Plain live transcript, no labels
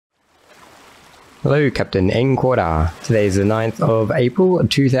Hello, Captain N Quarter. Today is the 9th of April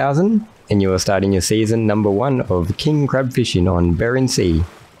 2000, and you are starting your season number 1 of King Crab Fishing on Bering Sea.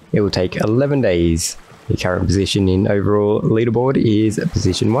 It will take 11 days. Your current position in overall leaderboard is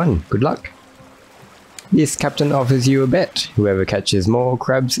position 1. Good luck. This captain offers you a bet. Whoever catches more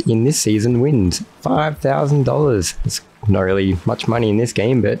crabs in this season wins $5,000. It's not really much money in this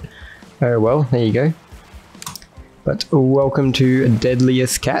game, but oh well, there you go. But welcome to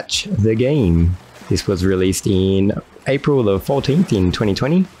Deadliest Catch The Game. This was released in April the 14th in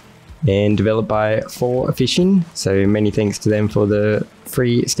 2020 and developed by 4 Fishing, so many thanks to them for the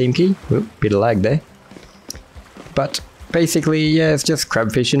free Steam key. Oop, bit of lag there. But basically, yeah, it's just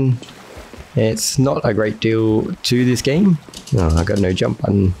crab fishing. It's not a great deal to this game. Oh, I got no jump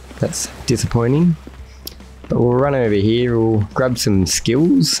button. That's disappointing. But we'll run over here, we'll grab some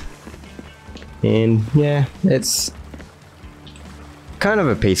skills. And yeah, it's kind of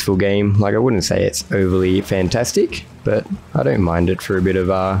a peaceful game. Like, I wouldn't say it's overly fantastic, but I don't mind it for a bit of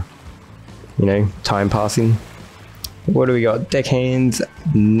you know, time passing. What do we got? Deckhand's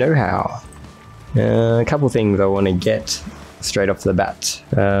know-how. A couple things I want to get straight off the bat.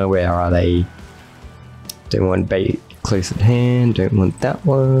 Where are they? Don't want bait close at hand. Don't want that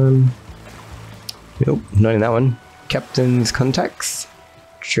one. Nope, not in that one. Captain's contacts.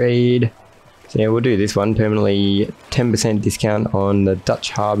 Trade. So yeah, we'll do this one. Permanently 10% discount on the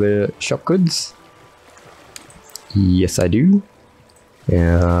Dutch Harbour shop goods. Yes, I do.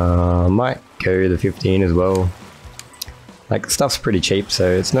 Might go the 15 as well. Like, stuff's pretty cheap,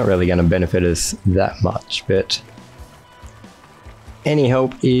 so it's not really going to benefit us that much, but any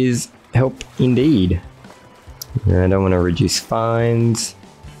help is help indeed. I don't want to reduce fines.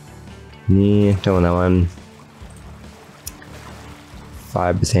 Yeah, don't want that one.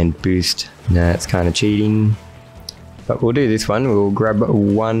 5% boost. Nah, it's kind of cheating. But we'll do this one. We'll grab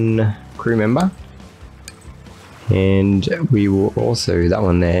 1 crew member. And we will also, that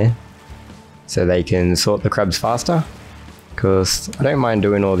one there, so they can sort the crabs faster. Because I don't mind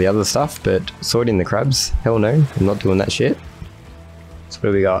doing all the other stuff, but sorting the crabs, hell no, I'm not doing that shit. So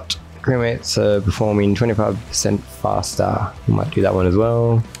what do we got? Crewmates are performing 25% faster. We might do that one as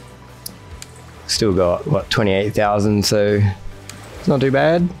well. Still got, what, 28,000, so it's not too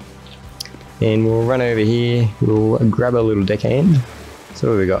bad. And we'll run over here, we'll grab a little deckhand.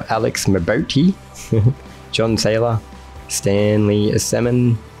 So we got Alex McBoaty, John Sailor, Stanley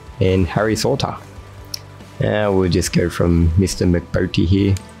Salmon, and Harry Salter. We'll just go from Mr. McBoaty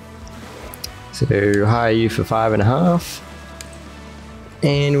here. So hire you for 5.5.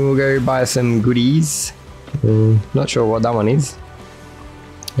 And we'll go buy some goodies. Not sure what that one is.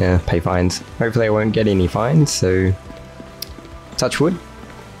 Yeah, pay fines. Hopefully I won't get any fines, so touch wood.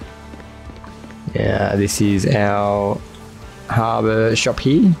 Yeah, this is our harbour shop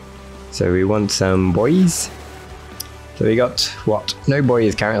here. So we want some buoys. So we got, what, no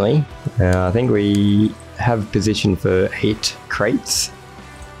buoys currently. I think we have position for 8 crates.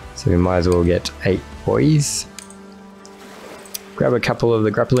 So we might as well get 8 buoys. Grab a couple of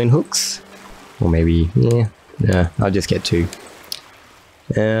the grappling hooks. Or maybe, yeah, nah, I'll just get 2.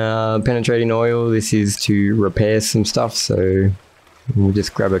 Penetrating oil, this is to repair some stuff, so we'll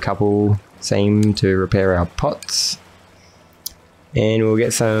just grab a couple, same to repair our pots. And we'll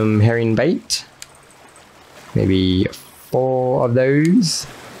get some herring bait, maybe 4 of those.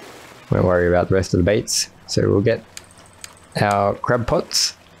 Won't worry about the rest of the baits. So we'll get our crab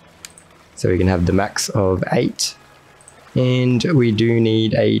pots, so we can have the max of 8. And we do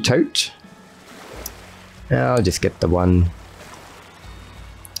need a tote. I'll just get the 1.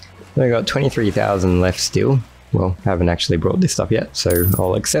 We've got 23,000 left still. Well, haven't actually brought this stuff yet, so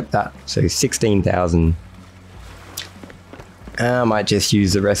I'll accept that. So 16,000. I might just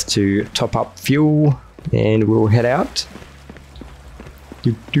use the rest to top up fuel, and we'll head out.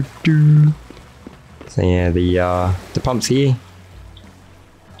 Doop, doop, doop. So yeah, the pump's here.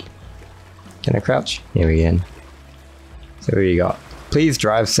 Can I crouch? Here we go. So what do you got? Please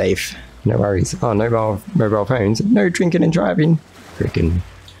drive safe. No worries. Oh, mobile phones. No drinking and driving. Frickin'.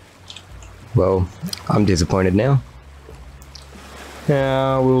 Well, I'm disappointed now.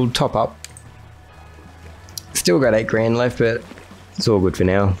 We'll top up. Still got 8 grand left, but it's all good for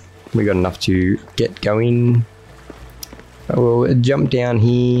now. We got enough to get going. We'll jump down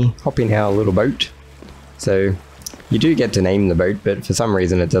here, hop in our little boat. So you do get to name the boat, but for some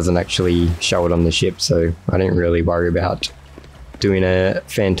reason it doesn't actually show it on the ship, so I don't really worry about doing a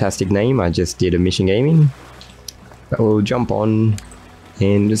fantastic name. I just did a mission gaming. But we'll jump on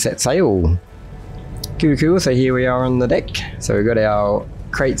and set sail. Cool, so here we are on the deck. So we've got our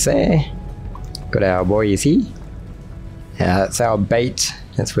crates there, got our buoys here. That's our bait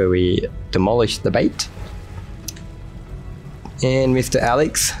That's where we demolished the bait. And Mr.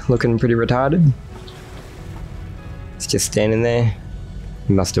 Alex, looking pretty retarded. He's just standing there.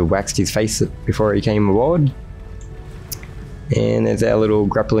 He must have waxed his face before he came aboard. And there's our little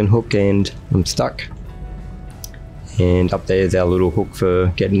grappling hook, and I'm stuck. And up there's our little hook for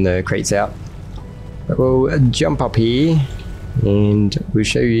getting the crates out. But we'll jump up here and we'll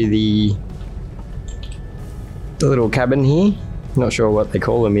show you the little cabin here. Not sure what they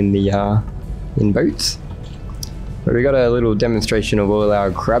call them in the in boats. But we got a little demonstration of all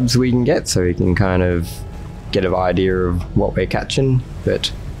our crabs we can get, so we can kind of get an idea of what we're catching.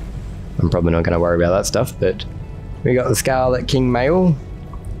 But I'm probably not going to worry about that stuff. But we got the Scarlet King male.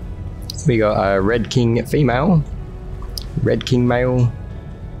 We got a Red King female. Red King male.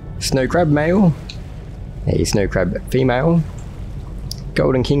 Snow Crab male. A Snow Crab female.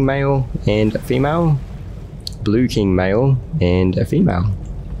 Golden King male and a female. Blue King male and a female.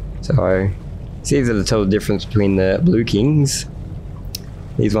 So it's easy to tell the difference between the Blue Kings.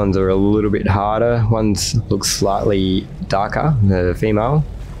 These ones are a little bit harder. One's looks slightly darker, the female.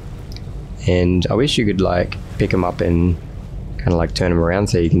 And I wish you could like pick them up and kind of like turn them around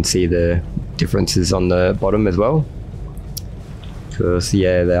so you can see the differences on the bottom as well. Because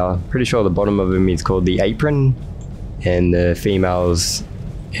yeah, they're pretty sure the bottom of them is called the apron, and the females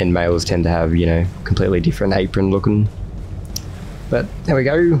and males tend to have, you know, completely different apron looking. But there we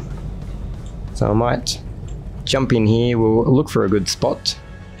go. So I might jump in here. We'll look for a good spot.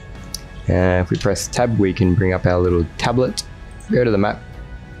 If we press tab, we can bring up our little tablet, go to the map.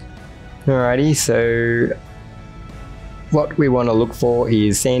 Alrighty, so what we want to look for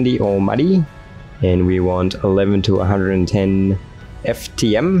is sandy or muddy, and we want 11 to 110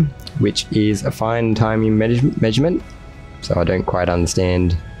 FTM, which is a fine timing measurement. So I don't quite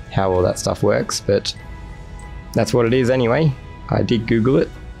understand how all that stuff works, but that's what it is anyway. I did Google it.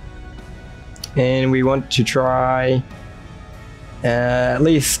 And we want to try at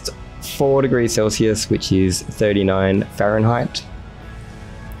least 4 degrees Celsius, which is 39 Fahrenheit.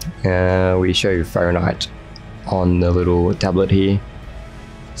 We show Fahrenheit on the little tablet here.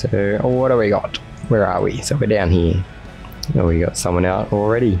 So what do we got? Where are we? So we're down here. Oh, we got someone out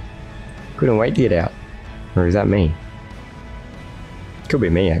already. Couldn't wait to get out. Or is that me? Could be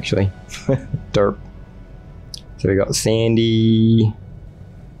me actually. Derp. So we got sandy.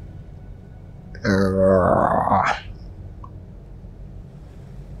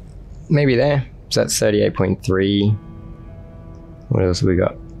 Maybe there. So that's 38.3. What else have we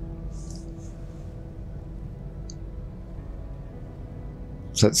got?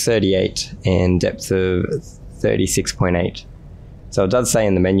 So it's 38 and depth of 36.8. So it does say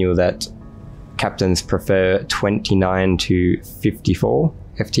in the manual that captains prefer 29 to 54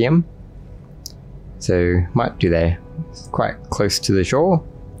 FTM. So might do there. It's quite close to the shore.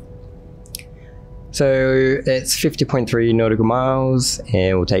 So it's 50.3 nautical miles,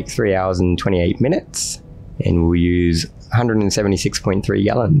 and will take 3 hours and 28 minutes, and we'll use 176.3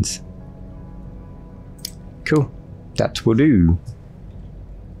 gallons. Cool, that will do.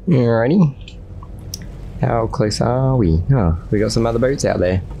 Alrighty. How close are we? Oh, we got some other boats out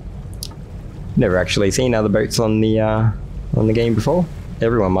there. Never actually seen other boats on the game before.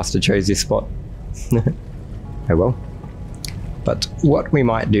 Everyone must have chose this spot. Oh well. But what we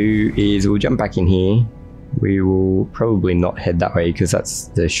might do is we'll jump back in here. We will probably not head that way because that's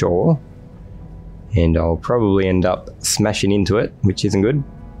the shore. And I'll probably end up smashing into it, which isn't good.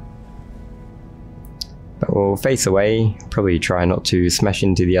 But we'll face away, probably try not to smash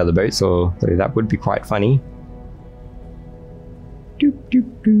into the other boats, or that would be quite funny. Doop, doop,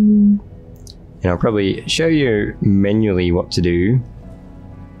 doop. And I'll probably show you manually what to do.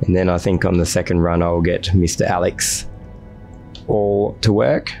 And then I think on the second run I'll get Mr. Alex all to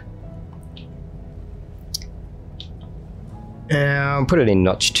work. I'll put it in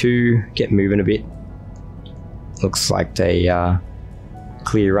notch 2, get moving a bit. Looks like a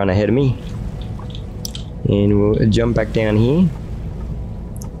clear run ahead of me. And we'll jump back down here.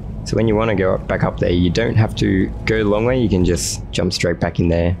 So when you want to go back up there, you don't have to go the long way, you can just jump straight back in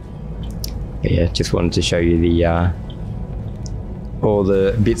there. But yeah, just wanted to show you the all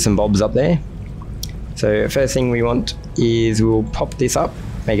the bits and bobs up there. So first thing we want is we'll pop this up,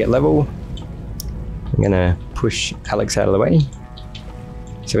 make it level. I'm gonna push Alex out of the way.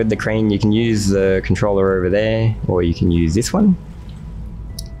 So with the crane you can use the controller over there, or you can use this one.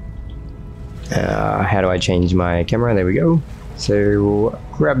 How do I change my camera? There we go. So we'll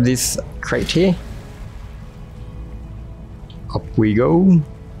grab this crate here. Up we go.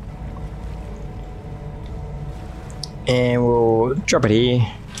 And we'll drop it here.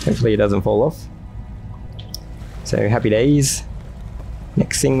 Hopefully it doesn't fall off. So happy days.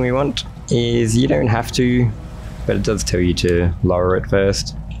 Next thing we want is, you don't have to, but it does tell you to lower it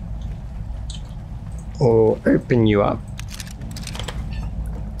first. Or open you up.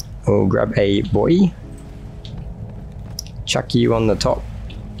 Or grab a buoy. Chuck you on the top.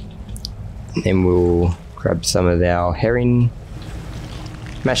 And then we'll grab some of our herring.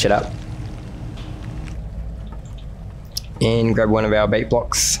 Mash it up. And grab one of our bait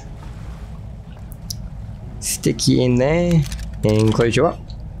blocks. Stick you in there and close you up.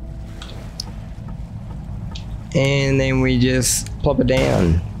 And then we just plop it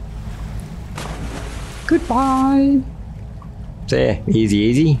down. Goodbye. So yeah, easy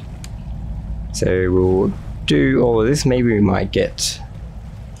easy. So we'll do all of this. Maybe we might get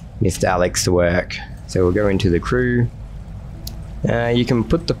Mr. Alex to work. So we'll go into the crew. You can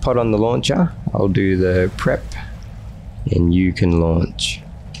put the pod on the launcher. I'll do the prep and you can launch.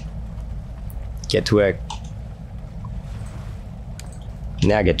 Get to work.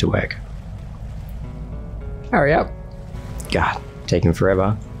 Now get to work. Hurry up. God, taking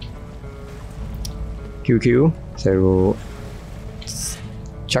forever. Cool. So we'll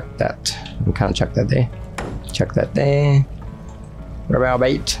chuck that. We can't chuck that there. Chuck that there. Grab our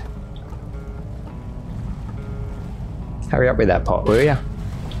bait. Hurry up with that pot, will ya?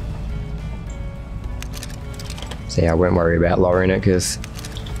 See, I won't worry about lowering it because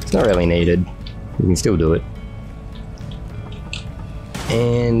it's not really needed. You can still do it.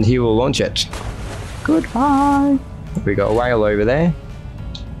 And he will launch it. Goodbye. We got a whale over there.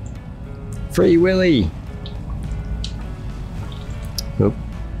 Free Willy. Oop.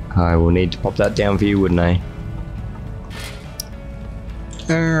 I will need to pop that down for you, wouldn't I?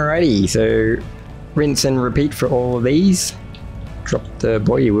 Alrighty, so rinse and repeat for all of these. Drop the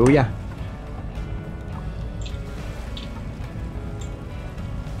buoy, will ya?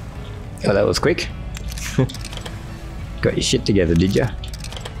 Oh, that was quick. Got your shit together, did ya?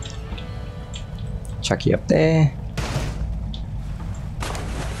 Chuck you up there.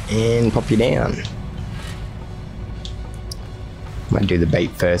 And pop you down. Might do the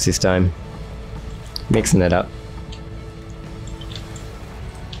bait first this time. Mixing it up.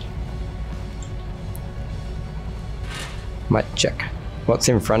 Might check what's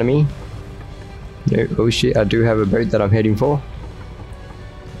in front of me. No, oh shit, I do have a boat that I'm heading for.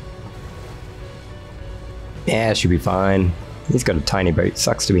 Yeah, it should be fine. He's got a tiny boat,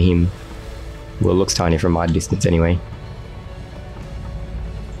 sucks to be him. Well, it looks tiny from my distance anyway.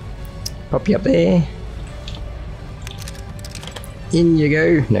 Pop you up there. In you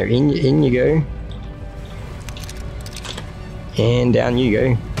go. No, in you go. And down you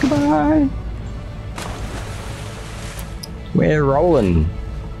go. Goodbye. We're rolling.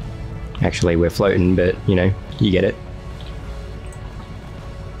 Actually, we're floating, but you know, you get it.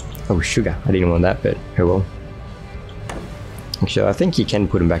 Oh, sugar. I didn't want that, but oh well. Actually, I think you can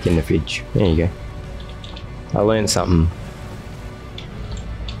put them back in the fridge. There you go. I learned something.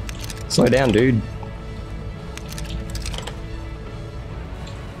 Slow down, dude.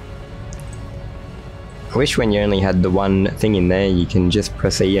 I wish when you only had the one thing in there, you can just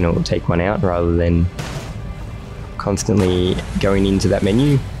press E and it will take one out rather than constantly going into that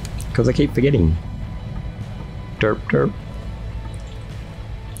menu, because I keep forgetting. Derp, derp.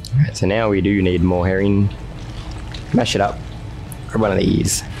 Alright, so now we do need more herring. Mash it up. Grab one of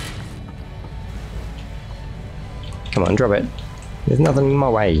these. Come on, drop it. There's nothing in my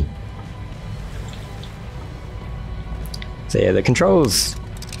way. So yeah, the controls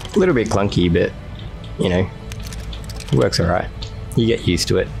a little bit clunky, but you know, it works alright. You get used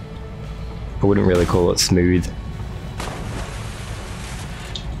to it. I wouldn't really call it smooth.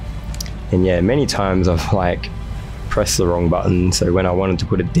 And yeah, many times I've like pressed the wrong button, so when I wanted to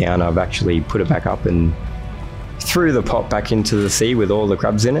put it down, I've actually put it back up and threw the pot back into the sea with all the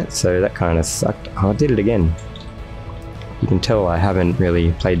crabs in it, so that kind of sucked. Oh, I did it again. You can tell I haven't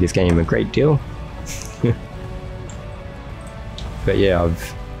really played this game a great deal. But yeah,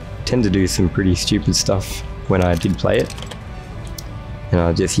 I've tend to do some pretty stupid stuff when I did play it. And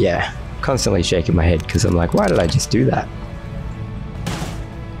I just, yeah, constantly shaking my head because I'm like, why did I just do that?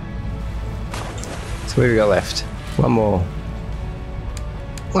 So what have we got left? One more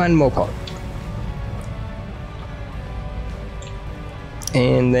pot.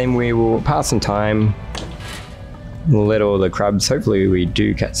 And then we will pass some time. We'll let all the crabs, hopefully we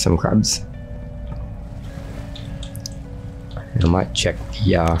do catch some crabs. I might check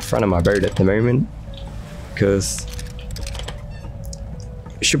the front of my boat at the moment, because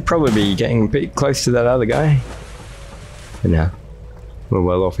I should probably be getting a bit close to that other guy. But nah, we're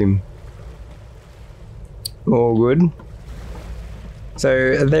well off him. All good.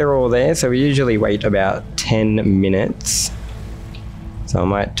 So they're all there, so we usually wait about 10 minutes. So I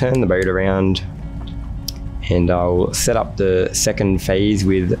might turn the boat around and I'll set up the second phase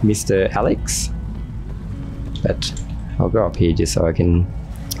with Mr. Alex. But I'll go up here just so I can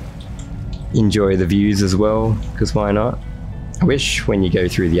enjoy the views as well, because why not? I wish when you go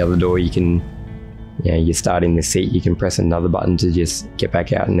through the other door you can, you know, you start in the seat, you can press another button to just get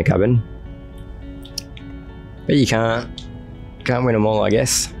back out in the cabin. But you can't win them all, I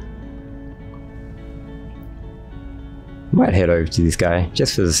guess. Might head over to this guy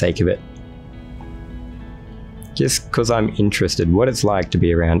just for the sake of it. Just because I'm interested what it's like to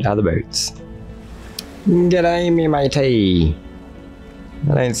be around other boats. G'day me matey.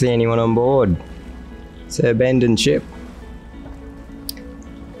 I don't see anyone on board. It's an abandoned ship.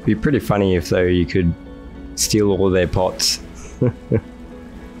 It'd be pretty funny if though you could steal all their pots.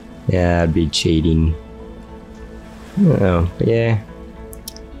 Yeah, that'd be cheating. Oh, but yeah.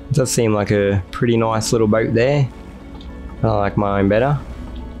 It does seem like a pretty nice little boat there. I like mine better,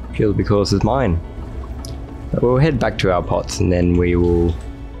 purely because it's mine. But we'll head back to our pots and then we will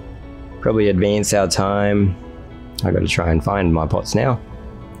probably advance our time. I gotta try and find my pots now.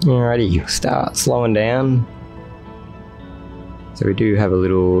 Alrighty, start slowing down. So we do have a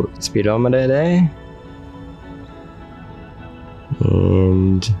little speedometer there.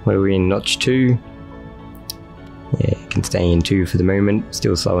 And what are we in, notch 2? Yeah, can stay in 2 for the moment,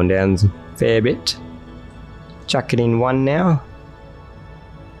 still slowing down a fair bit. Chuck it in 1 now.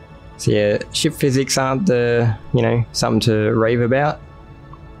 So yeah, ship physics aren't the, you know, something to rave about.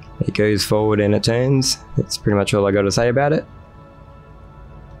 It goes forward and it turns. That's pretty much all I got to say about it.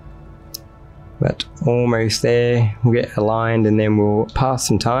 But almost there. We'll get aligned and then we'll pass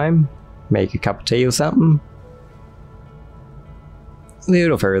some time. Make a cup of tea or something. A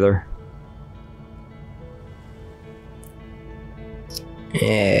little further.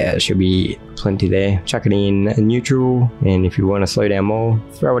 Yeah, it should be plenty there. Chuck it in neutral, and if you want to slow down more,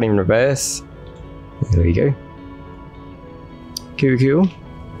 throw it in reverse. There we go. Cool.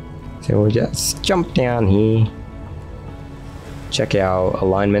 So we'll just jump down here. Check our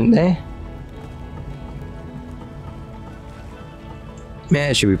alignment there. Yeah,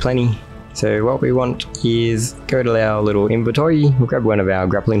 it should be plenty. So what we want is go to our little inventory, we'll grab one of our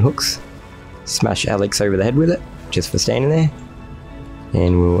grappling hooks, smash Alex over the head with it, just for standing there.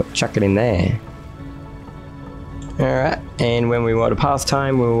 And we'll chuck it in there. Alright, and when we want to pass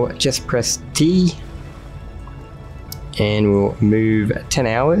time, we'll just press T. And we'll move 10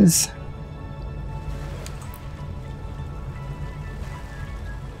 hours.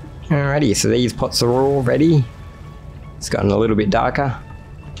 Alrighty, so these pots are all ready. It's gotten a little bit darker.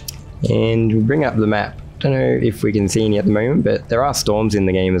 And we'll bring up the map. Don't know if we can see any at the moment, but there are storms in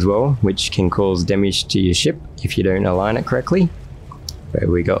the game as well, which can cause damage to your ship if you don't align it correctly. But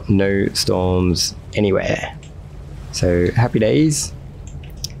we got no storms anywhere. So happy days.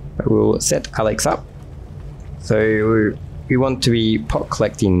 But we'll set Alex up. So we want to be pot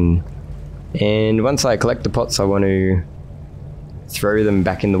collecting. And once I collect the pots, I want to throw them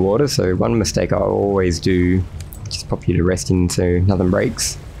back in the water. So one mistake I always do, just pop you to resting so nothing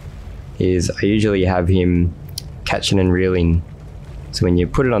breaks, is I usually have him catching and reeling. So when you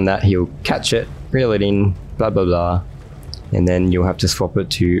put it on that, he'll catch it, reel it in, blah blah blah. And then you'll have to swap it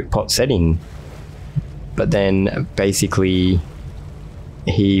to pot setting. But then basically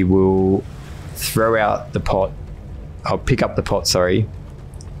he will throw out the pot, I'll pick up the pot, sorry.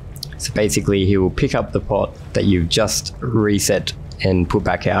 So basically he will pick up the pot that you've just reset and put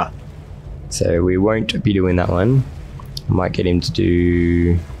back out. So we won't be doing that one. I might get him to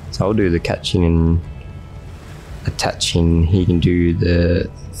do, so I'll do the catching and attaching. He can do the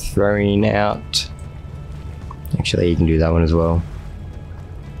throwing out. Actually, you can do that one as well.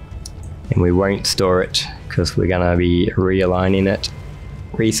 And we won't store it because we're gonna be realigning it,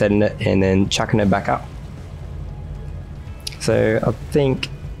 resetting it, and then chucking it back up. So I think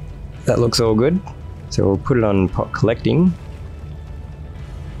that looks all good. So we'll put it on pot collecting.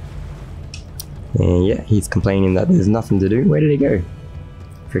 And yeah, he's complaining that there's nothing to do. Where did he go?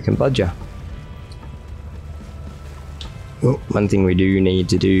 Freaking bludger. Oh, one thing we do need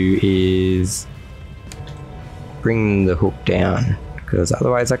to do is bring the hook down, because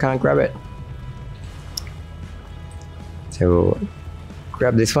otherwise I can't grab it. So we'll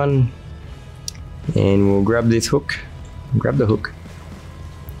grab this one and we'll grab this hook, grab the hook.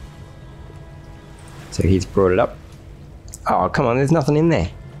 So he's brought it up. Oh come on, there's nothing in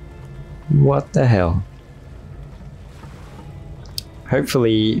there. What the hell?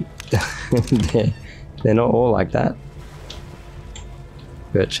 Hopefully they're not all like that.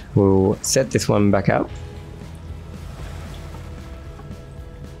 But we'll set this one back up.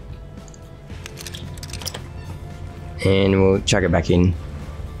 And we'll chuck it back in.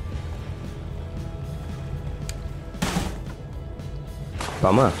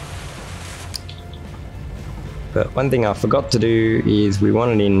 Bummer. But one thing I forgot to do is we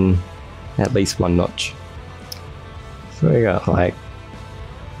want it in at least one notch. So we got like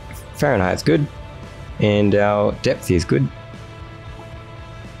Fahrenheit's good, and our depth is good.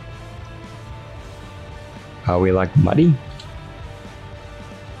 Are we like muddy?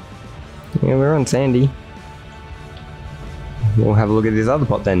 Yeah, we're on sandy. We'll have a look at this other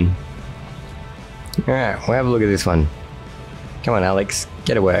pot then. Alright, we'll have a look at this one. Come on, Alex,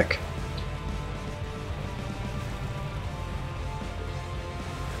 get to work.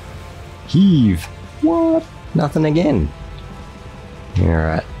 Heave! What? Nothing again.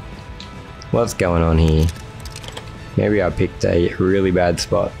 Alright. What's going on here? Maybe I picked a really bad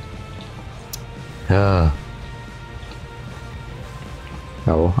spot. Oh,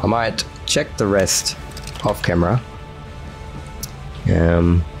 well, I might check the rest off camera.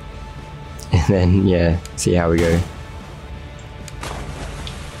 And then, yeah, see how we go.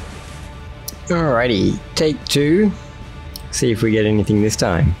 Alrighty, take 2. See if we get anything this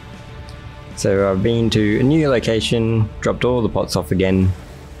time. So I've been to a new location, dropped all the pots off again,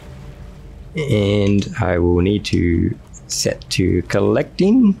 and I will need to set to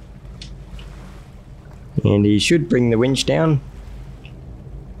collecting. And he should bring the winch down.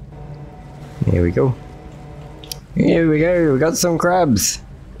 There we go. Here we go, we got some crabs.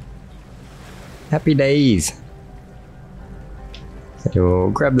 Happy days. So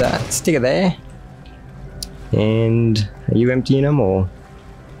we'll grab that sticker there. And are you emptying them or?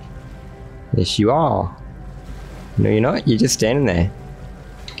 Yes you are. No you're not, you're just standing there.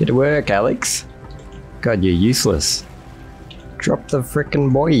 Get to work, Alex. God, you're useless. Drop the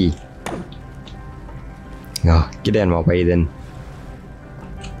frickin' buoy. Oh, get out of my way then.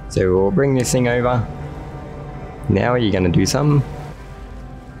 So we'll bring this thing over. Now are you gonna do something?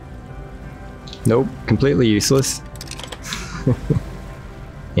 Nope, completely useless.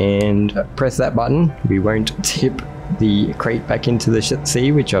 And press that button. We won't tip the crate back into the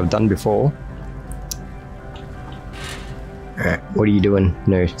sea, which I've done before. Alright, what are you doing?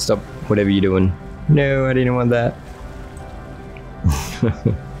 No, stop whatever you're doing. No, I didn't want that.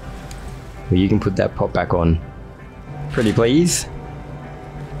 Well, you can put that pot back on. Pretty please.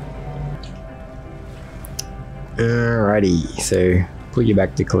 Alrighty, so put you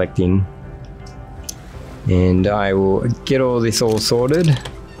back to collecting. And I will get all this all sorted.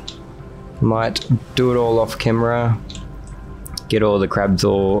 Might do it all off camera. Get all the crabs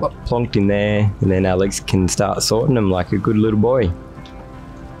all plonked in there, and then Alex can start sorting them like a good little boy.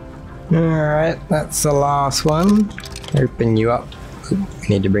 Alright, that's the last one. Open you up. We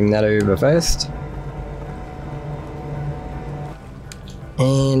need to bring that over first.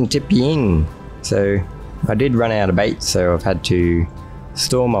 And tip you in. So I did run out of bait, so I've had to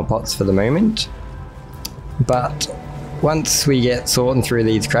store my pots for the moment. But once we get sorting through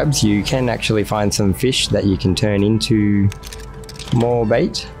these crabs, you can actually find some fish that you can turn into more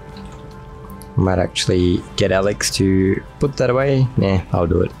bait. I might actually get Alex to put that away. Nah, I'll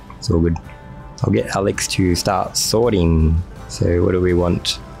do it. It's all good. I'll get Alex to start sorting. So what do we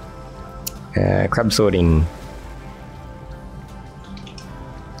want? Crab sorting.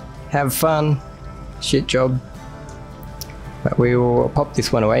 Have fun. Shit job. But we will pop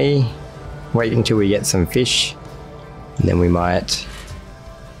this one away. Wait until we get some fish. And then we might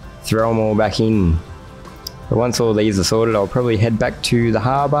throw them all back in. But once all these are sorted, I'll probably head back to the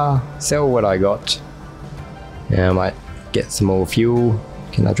harbour, sell what I got. And I might get some more fuel.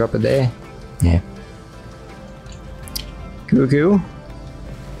 Can I drop it there? Yeah. Cool, cool.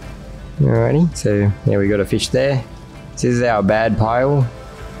 Alrighty, so yeah, we got a fish there. This is our bad pile.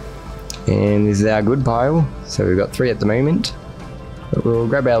 And this is our good pile. So we've got 3 at the moment. But we'll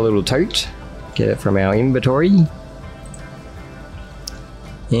grab our little tote, get it from our inventory.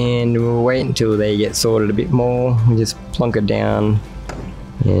 And we'll wait until they get sorted a bit more. We'll just plonk it down.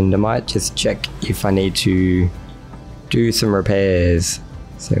 And I might just check if I need to do some repairs.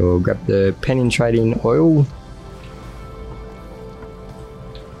 So we'll grab the penetrating oil.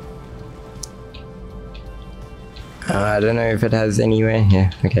 I don't know if it has anywhere.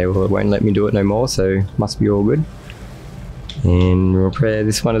 Yeah, okay, well it won't let me do it no more, so must be all good. And we'll repair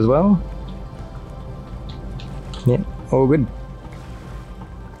this one as well. Yep, all good.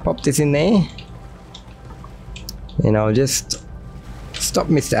 Pop this in there. And I'll just stop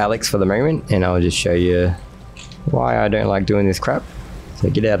Mr. Alex for the moment, and I'll just show you why I don't like doing this crap. So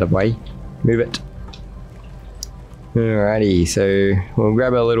get out of the way. Move it. Alrighty, so we'll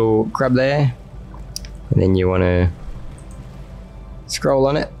grab a little crab there. And then you want to scroll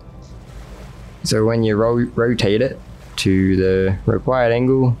on it. So when you rotate it, to the required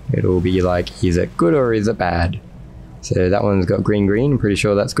angle, it'll be like, is it good or is it bad? So that one's got green, I'm pretty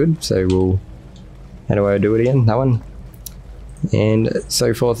sure that's good. So we'll, how do I do it again? That one. And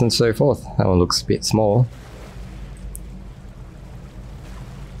so forth and so forth. That one looks a bit small.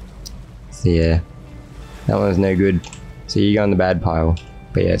 So yeah, that one's no good. So you go in the bad pile.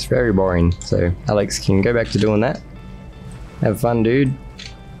 But yeah, it's very boring. So Alex can go back to doing that. Have fun, dude.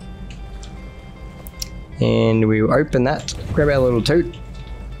 And we'll open that, grab our little tote.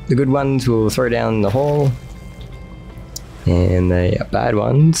 The good ones we'll throw down the hole. And the bad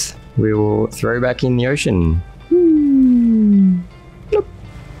ones we will throw back in the ocean. Bloop.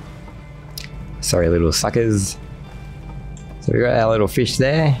 Sorry, little suckers. So we got our little fish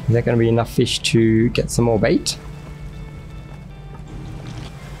there. Is that going to be enough fish to get some more bait?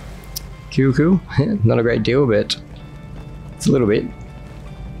 Cool. Not a great deal, but it's a little bit.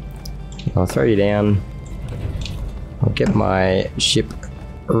 I'll throw you down. I'll get my ship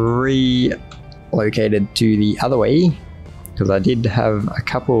relocated to the other way, because I did have a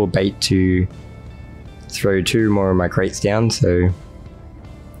couple of bait to throw 2 more of my crates down, so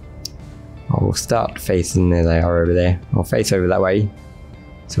I'll start facing, there they are over there. I'll face over that way.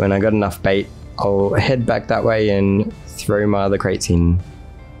 So when I got enough bait, I'll head back that way and throw my other crates in.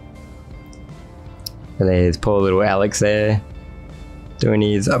 And there's poor little Alex there, doing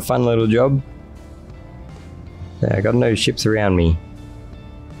his fun little job. Yeah, I got no ships around me.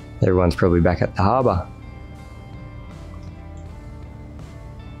 Everyone's probably back at the harbour.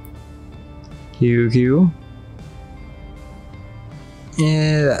 Cool.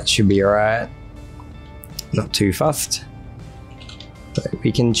 Yeah, that should be alright. Not too fussed. But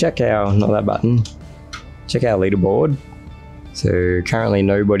we can check our, not that button, check our leaderboard. So currently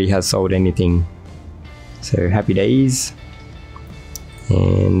nobody has sold anything. So happy days.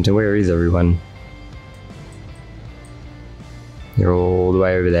 And where is everyone? They're all the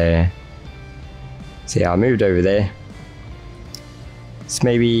way over there. So yeah, I moved over there. It's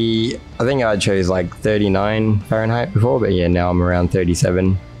maybe, I think I chose like 39 Fahrenheit before, but yeah, now I'm around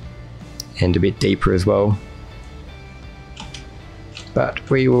 37 and a bit deeper as well. But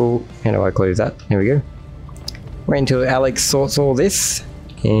we will, how do I close that? There we go. Wait until Alex sorts all this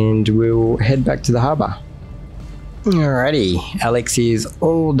and we'll head back to the harbour. Alrighty, Alex is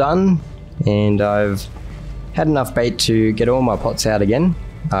all done and I've had enough bait to get all my pots out again.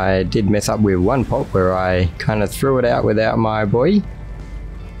 I did mess up with one pot where I kind of threw it out without my buoy.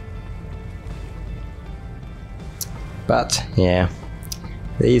 But yeah,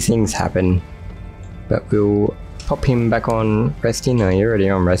 these things happen. But we'll pop him back on resting. Oh, you're already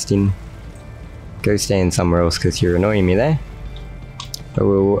on resting. Go stand somewhere else because you're annoying me there. But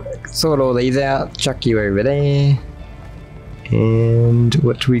we'll sort all these out, chuck you over there. And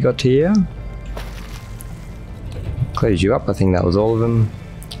what do we got here? Close you up, I think that was all of them.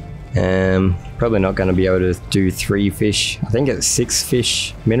 Probably not going to be able to do 3 fish. I think it's 6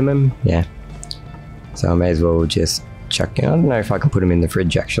 fish minimum, yeah. So I may as well just chuck in. I don't know if I can put them in the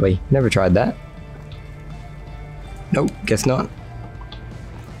fridge actually. Never tried that. Nope, guess not.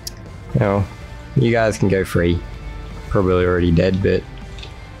 No, you guys can go free. Probably already dead, but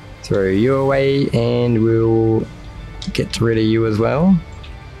throw you away and we'll get rid of you as well.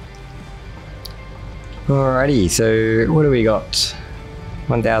 Alrighty, so what do we got?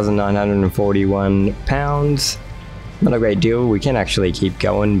 1,941 pounds. Not a great deal. We can actually keep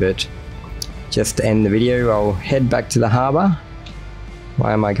going, but just to end the video, I'll head back to the harbour.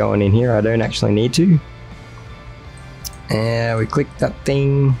 Why am I going in here? I don't actually need to. And we click that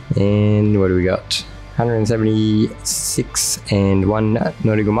thing, and what do we got? 176 and 1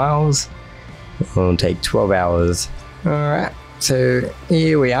 nautical miles. It'll take 12 hours. Alright, so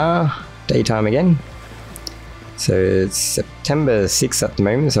here we are, daytime again. So it's September 6th at the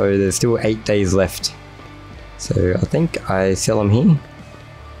moment, so there's still 8 days left. So I think I sell them here.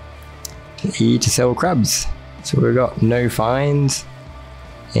 E to sell crabs. So we've got no fines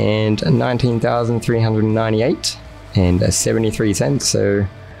and 19,398 and 73 cents, so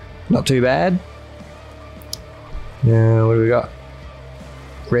not too bad. Now what do we got?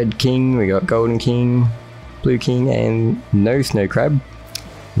 Red king, we got golden king, blue king, and no snow crab.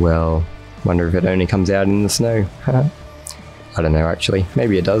 Well, wonder if it only comes out in the snow. I don't know actually,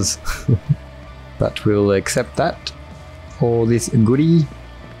 maybe it does. But we'll accept that for this goodie.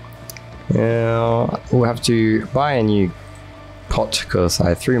 Now we'll have to buy a new pot because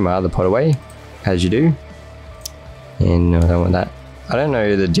I threw my other pot away, as you do. And I don't want that. I don't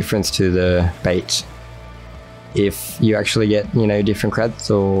know the difference to the bait. If you actually get, you know, different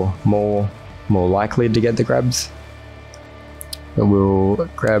crabs or more likely to get the crabs. But we'll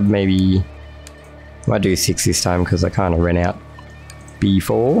grab maybe Might do 6 this time because I kind of ran out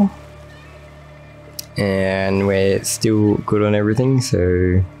before. And we're still good on everything,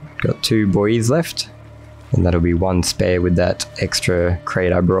 so got 2 buoys left. And that'll be 1 spare with that extra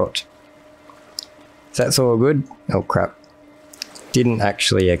crate I brought. So that's all good. Oh crap. Didn't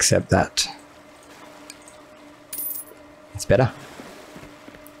actually accept that. It's better.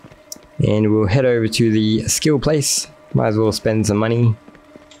 And we'll head over to the skill place. Might as well spend some money.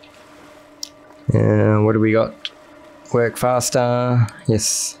 What do we got? Work faster.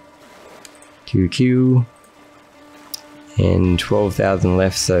 Yes. QQ. And 12,000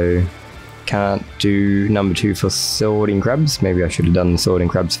 left, so can't do number 2 for sorting crabs. Maybe I should have done the sorting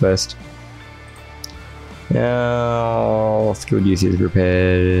crabs first. Now, skilled use is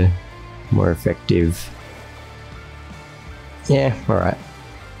repaired. More effective. Yeah, alright.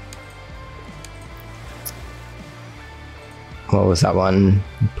 What was that one?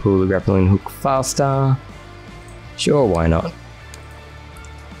 Pull the grappling hook faster. Sure, why not?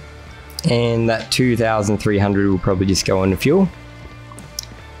 And that 2,300 will probably just go on to fuel.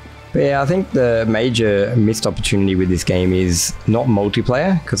 But yeah, I think the major missed opportunity with this game is not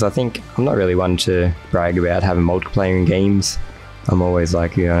multiplayer, because I think I'm not really one to brag about having multiplayer in games. I'm always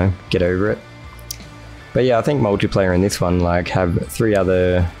like, you know, get over it. But yeah, I think multiplayer in this one, like have 3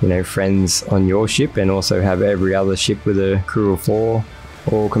 other, you know, friends on your ship and also have every other ship with a crew of 4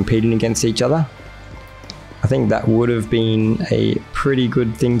 all competing against each other. I think that would have been a pretty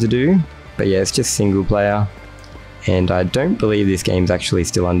good thing to do. But yeah, it's just single player. And I don't believe this game's actually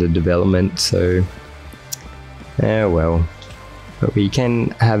still under development, so well. But we can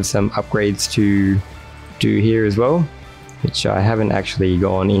have some upgrades to do here as well, which I haven't actually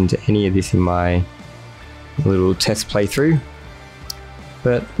gone into any of this in my little test playthrough.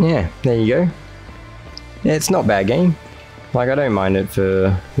 But yeah, there you go. Yeah, it's not a bad game. Like, I don't mind it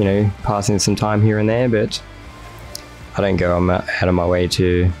for, you know, passing some time here and there, but I don't go out of my way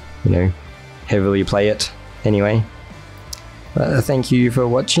to, you know, heavily play it anyway. Thank you for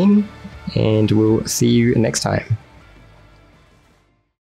watching, and we'll see you next time.